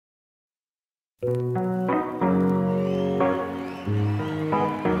Here's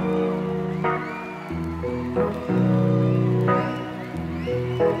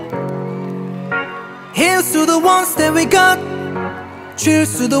to the ones that we got.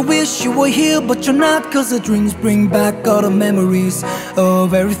 Cheers to the wish you were here but you're not, 'cause the drinks bring back all the memories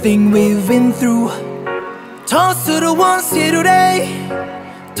of everything we've been through. Toast to the ones here today.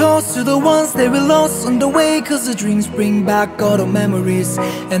 Toast to the ones that we lost on the way, 'cause the drinks bring back all the memories,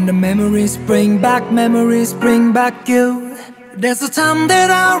 and the memories bring back you. There's a time that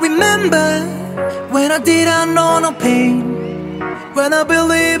I remember when I didn't know no pain, when I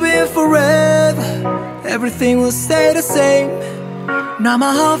believed in forever everything will stay the same. Now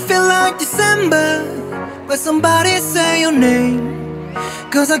my heart feel like December when somebody say your name,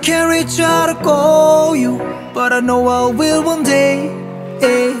 'cause I can't reach out to call you, but I know I will one day.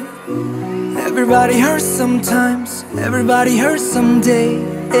 Everybody hurts sometimes, everybody hurts someday.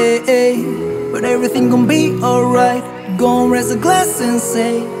 But everything gon' be alright. Gon' raise a glass and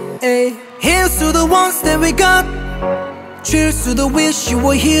say, here's to the ones that we got. Cheers to the wish you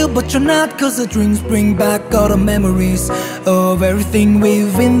were here but you're not, 'cause the drinks bring back all the memories of everything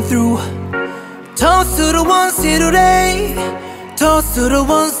we've been through. Toast to the ones here today. Toast to the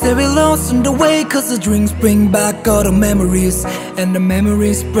ones that we lost on the way, 'cause the drinks bring back all the memories, and the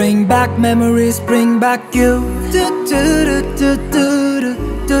memories bring back you. Memories bring back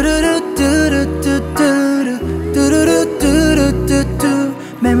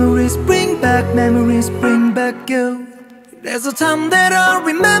you. There's a time that I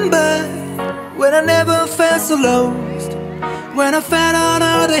remember when I never felt so lost, when I found out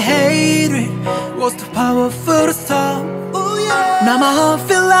all the hatred was too powerful to stop. Now my heart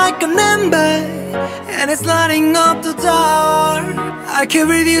feel like an ember, and it's lighting up the dark. I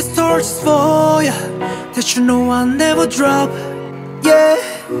carry these torches for you, that you know I'll never drop. Yeah,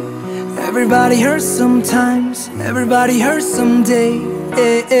 everybody hurts sometimes, everybody hurts someday.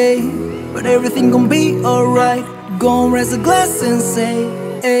 But everything gon' be alright. Gon' raise a glass and say,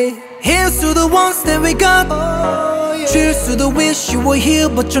 here's to the ones that we got. Cheers to the wish you were here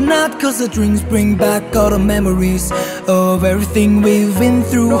but you're not, 'cause the drinks bring back all the memories of everything we've been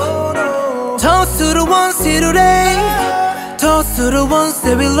through. Toast to the ones here today. Toast to the ones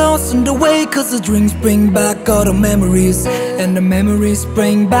that we lost on the way, 'cause the drinks bring back all the memories, and the memories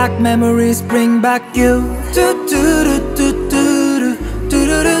bring back you. Memories bring back you.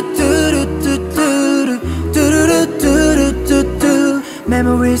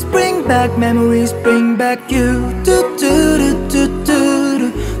 Memories bring back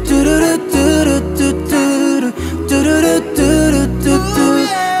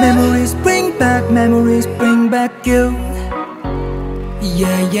you.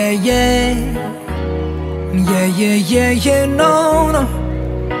 Yeah, no.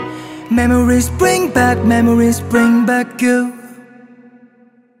 Memories bring back you.